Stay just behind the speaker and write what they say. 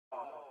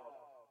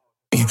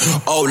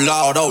Oh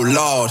Lord, oh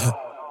Lord.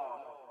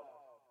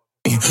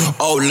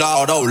 Oh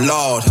Lord, oh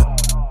Lord.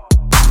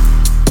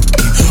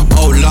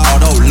 Oh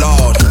Lord, oh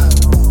Lord.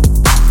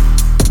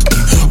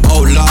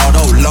 Oh Lord,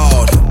 oh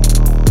Lord.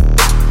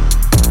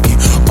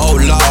 Oh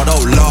Lord,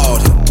 oh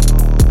Lord.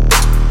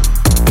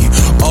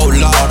 Oh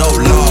Lord, oh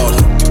Lord.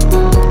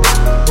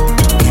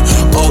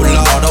 Oh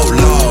Lord, oh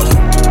Lord.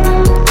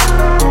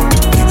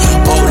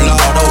 Oh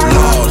Lord, oh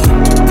Lord.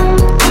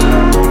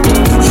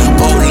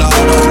 Oh Lord,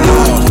 oh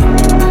Lord.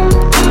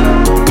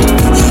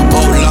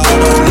 Oh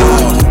Lord, oh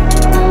Lord.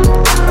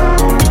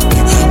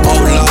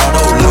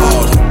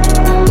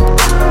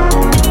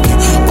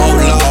 Oh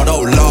Lord,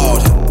 oh Lord.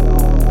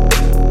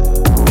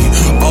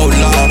 Oh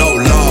Lord, oh Lord. Oh Lord, oh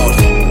Lord.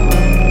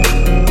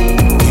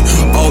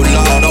 Oh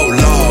Lord, oh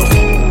Lord.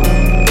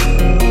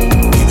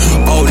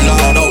 Oh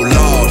Lord, oh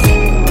Lord.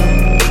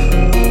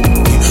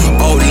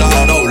 Oh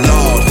Lord, oh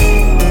Lord.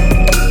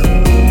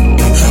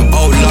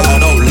 Oh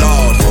Lord, oh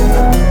Lord.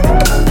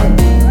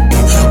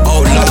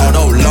 Oh Lord,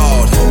 oh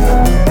Lord.